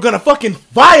niggas were gonna fucking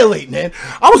violate, man.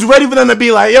 I was ready for them to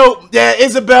be like, yo, yeah,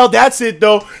 Isabel, that's it,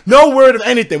 though. No word of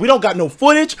anything. We don't got no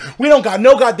footage. We don't got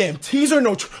no goddamn teaser.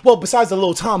 Well, besides the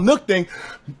little Tom Nook thing,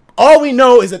 all we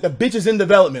know is that the bitch is in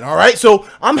development, all right? So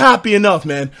I'm happy enough,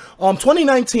 man.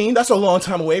 2019, that's a long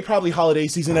time away. Probably holiday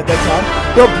season at that time.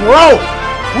 But, bro,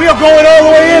 We are going all the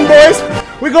way in, boys.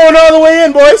 We're going all the way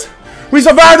in, boys. We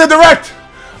survived the direct.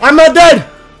 I'm not dead.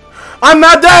 I'm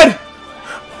not dead.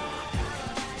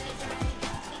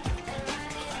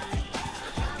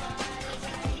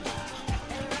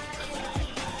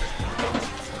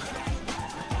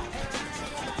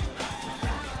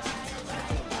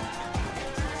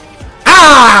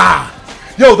 Ah!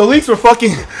 Yo, the leaks were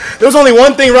fucking... There was only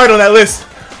one thing right on that list.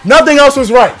 Nothing else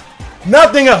was right.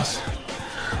 Nothing else.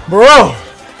 Bro.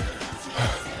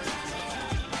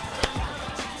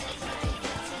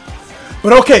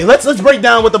 But okay, let's break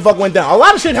down what the fuck went down. A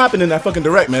lot of shit happened in that fucking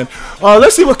direct, man.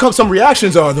 Let's see what some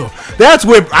reactions are, though. That's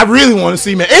where I really want to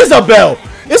see, man. Isabel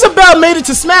made it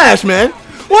to Smash, man.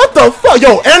 What the fuck?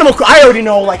 Yo, I already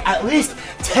know, like, at least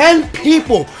 10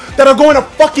 people that are going to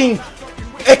fucking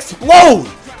explode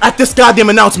at this goddamn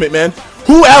announcement, man.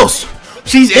 Who else?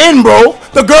 She's in, bro.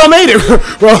 The girl made it.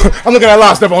 Bro, I'm looking at a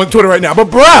lot of stuff on Twitter right now. But,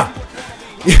 bruh,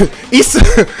 it's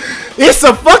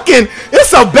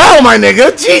a bell, my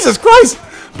nigga. Jesus Christ.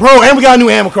 Bro, and we got a new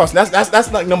Animal Crossing.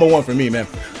 That's like number one for me, man.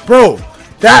 Bro,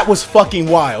 that was fucking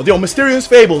wild. Yo, Mysterious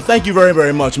Fable, thank you very,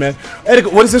 very much, man.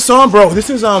 Etika, what is this song, bro? This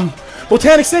is,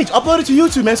 Botanic Sage. Upload it to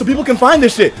YouTube, man, so people can find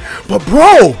this shit. But,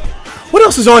 bro, what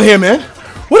else is on here, man?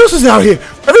 What else is out here?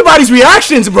 Everybody's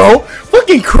reactions, bro.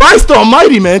 Fucking Christ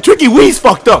almighty, man. Tricky Wee's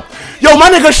fucked up. Yo, my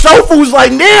nigga Shofu's like,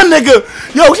 damn, nigga.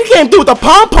 Yo, she came through with the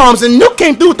pom-poms, and Nook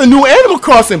came through with the new Animal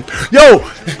Crossing. Yo,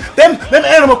 them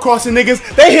Animal Crossing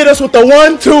niggas, they hit us with the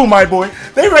 1-2, my boy.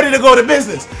 They ready to go to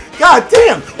business. God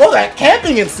damn. All that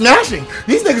camping and smashing.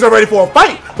 These niggas are ready for a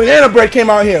fight. Banana Bread came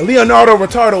out here. Leonardo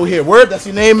Retardo here. Word, that's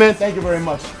your name, man. Thank you very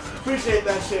much. Appreciate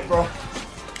that shit, bro.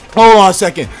 Hold on a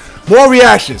second. More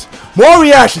reactions. More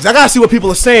reactions. I gotta see what people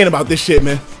are saying about this shit,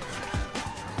 man.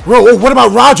 Bro, what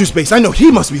about Roger's base? I know he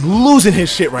must be losing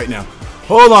his shit right now.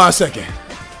 Hold on a second.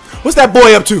 What's that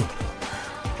boy up to?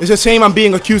 It's a shame I'm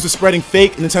being accused of spreading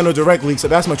fake Nintendo Direct leaks.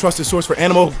 I've asked my trusted source for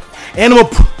Animal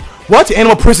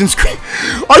Prison Screen.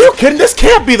 Are you kidding? This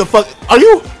can't be the fuck. Are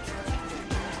you?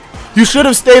 You should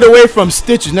have stayed away from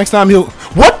Stitches. Next time he'll.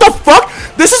 What the fuck?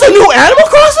 This is a new Animal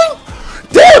Crossing?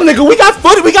 Damn, nigga, we got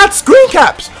footage. We got screen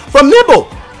caps from Nibble.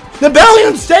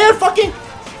 Nibelian saying fucking.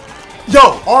 Yo,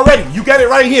 already, you get it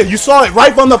right here. You saw it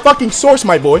right from the fucking source,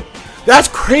 my boy. That's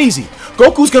crazy.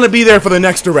 Goku's gonna be there for the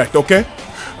next direct, okay?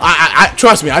 I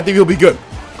trust me, I think he'll be good.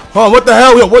 Oh, what the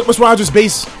hell? Yo, what's Roger's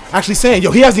base actually saying?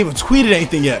 Yo, he hasn't even tweeted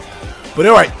anything yet. But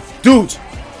alright, dudes,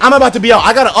 I'm about to be out.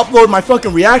 I gotta upload my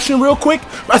fucking reaction real quick.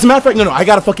 As a matter of fact, no, I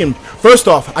gotta fucking, first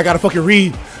off, I gotta fucking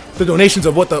read the donations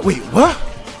of what the, wait, what?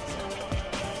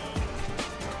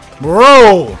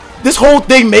 Bro, this whole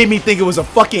thing made me think it was a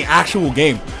fucking actual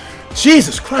game.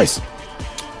 Jesus Christ.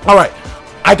 Alright,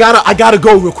 I gotta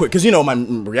go real quick, because you know my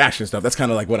reaction stuff, that's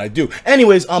kind of like what I do.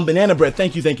 Anyways, Banana Bread,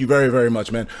 thank you very, very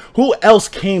much, man. Who else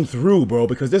came through, bro?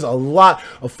 Because there's a lot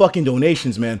of fucking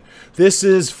donations, man. This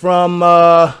is from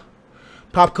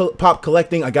Pop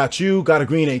Collecting. I got you, got a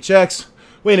green HX.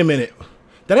 Wait a minute.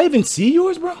 Did I even see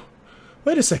yours, bro?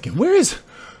 Wait a second. Where is,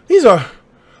 these are,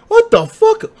 what the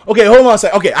fuck? Okay, hold on a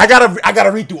second. Okay, I gotta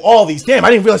read through all these. Damn, I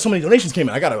didn't realize so many donations came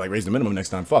in. I gotta like raise the minimum next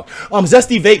time. Fuck.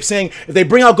 Zesty Vape saying, if they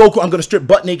bring out Goku, I'm gonna strip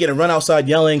butt naked and run outside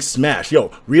yelling smash. Yo,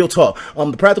 real talk.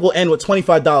 The practical end with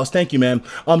 $25. Thank you, man.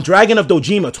 Dragon of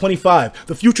Dojima, 25.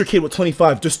 The Future Kid with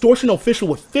 25. Distortion Official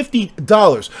with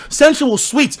 $50. Sensual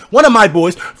Sweets, one of my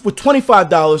boys, with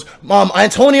 $25.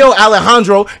 Antonio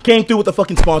Alejandro came through with the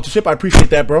fucking sponsorship. I appreciate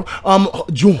that, bro.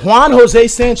 Juan Jose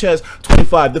Sanchez,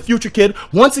 25. The Future Kid,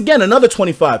 once again, another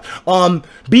 25.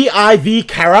 BIV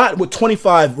Karat with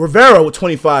 25. Rivera with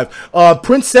 25.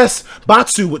 Princess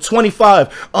Batsu with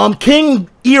 25. King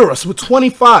Eros with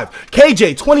 25.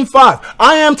 KJ, 25.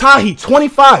 I Am Tahi,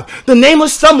 25. The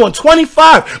Nameless Someone,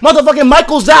 25. Motherfucking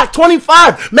Michael Zach,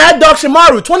 25. Mad Dog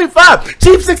Shimaru, 25.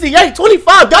 Chief 68,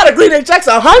 25. Got a green HX,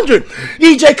 100.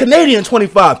 EJ Canadian,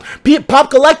 25. Pop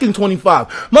Collecting, 25.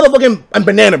 Motherfucking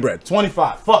Banana Bread,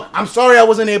 25. Fuck, I'm sorry I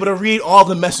wasn't able to read all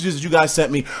the messages that you guys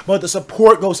sent me, but the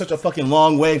support goes such a fucking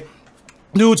long way.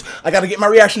 Dudes, I gotta get my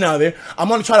reaction out of there. I'm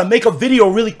gonna try to make a video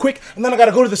really quick, and then I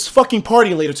gotta go to this fucking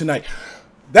party later tonight.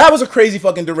 That was a crazy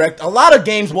fucking direct. A lot of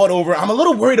games bought over. I'm a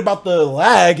little worried about the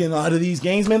lag in a lot of these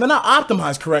games, man. They're not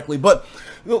optimized correctly, but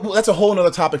that's a whole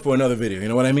nother topic for another video. You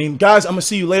know what I mean? Guys, I'm going to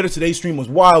see you later. Today's stream was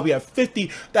wild. We have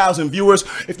 50,000 viewers.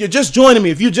 If you're just joining me,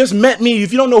 if you just met me,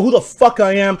 if you don't know who the fuck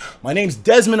I am, my name's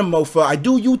Desmond Amofa. I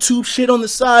do YouTube shit on the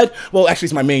side. Well, actually,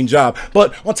 it's my main job.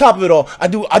 But on top of it all, I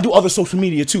do other social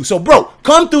media too. So, bro,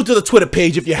 come through to the Twitter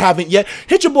page if you haven't yet.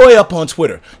 Hit your boy up on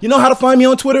Twitter. You know how to find me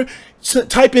on Twitter?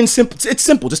 Type in simple. It's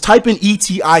simple. Just type in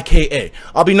ETIKA.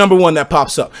 I'll be #1 that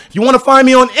pops up. If you want to find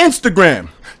me on Instagram,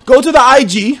 go to the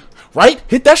IG, right?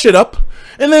 Hit that shit up.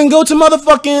 And then go to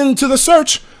motherfucking, to the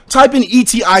search, type in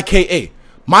ETIKA.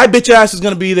 My bitch ass is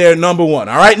going to be there #1. All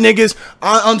right, niggas?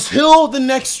 Until the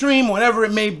next stream, whenever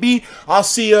it may be, I'll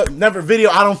see you. Never video.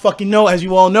 I don't fucking know. As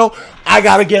you all know, I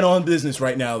got to get on business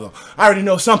right now, though. I already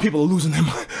know some people are losing their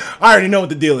mind. I already know what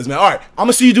the deal is, man. All right. I'm going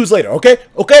to see you dudes later, okay?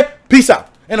 Okay? Peace out.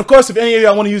 And, of course, if any of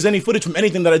y'all want to use any footage from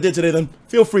anything that I did today, then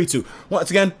feel free to.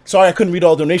 Once again, sorry I couldn't read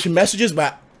all donation messages,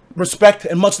 but respect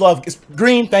and much love. It's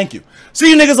green. Thank you. See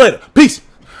you niggas later. Peace.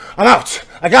 I'm out.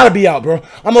 I gotta be out, bro.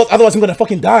 Otherwise I'm gonna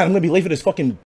fucking die. I'm gonna be late for this fucking